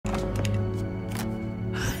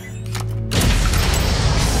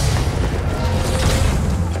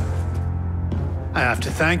I have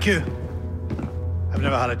to thank you. I've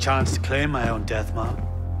never had a chance to claim my own death mark.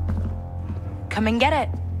 Come and get it.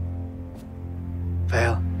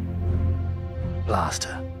 Vail. Blast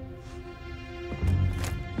her.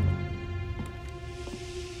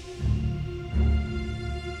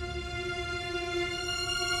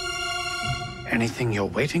 Anything you're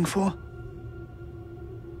waiting for?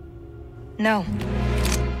 No.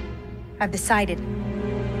 I've decided.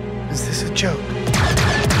 Is this a joke?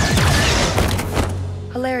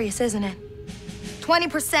 Hilarious, isn't it?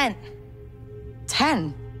 20%.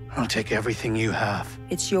 10. I'll take everything you have.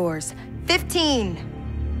 It's yours. 15.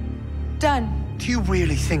 Done. Do you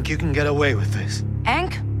really think you can get away with this?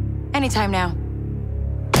 Ank? Anytime now.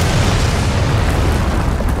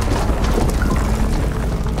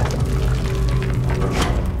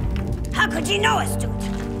 How could you know us,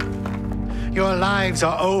 dude? Your lives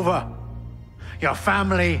are over. Your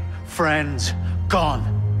family, friends,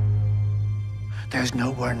 gone. There's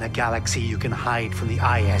nowhere in the galaxy you can hide from the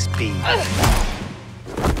ISB.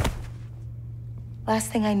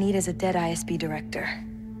 Last thing I need is a dead ISB director.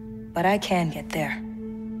 But I can get there.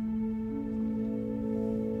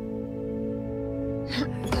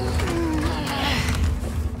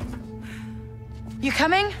 You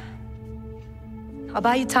coming? I'll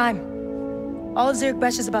buy you time. All of Zurich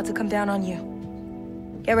Besh is about to come down on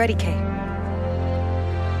you. Get ready, Kay.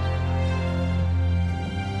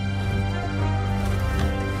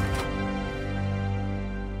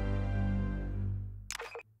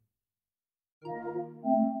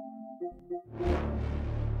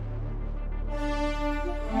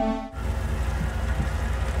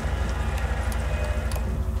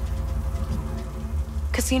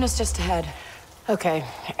 Casino's just ahead. Okay,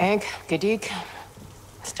 Ank, Gadik,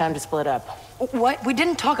 it's time to split up. What? We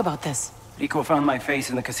didn't talk about this. Rico found my face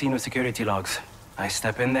in the casino security logs. I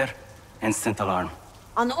step in there, instant alarm.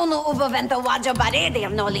 An uno uba venta waja barede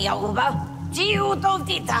of nolia uba. Giu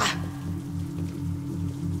dovdita.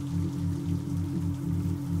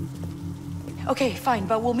 Okay, fine,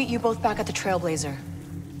 but we'll meet you both back at the Trailblazer.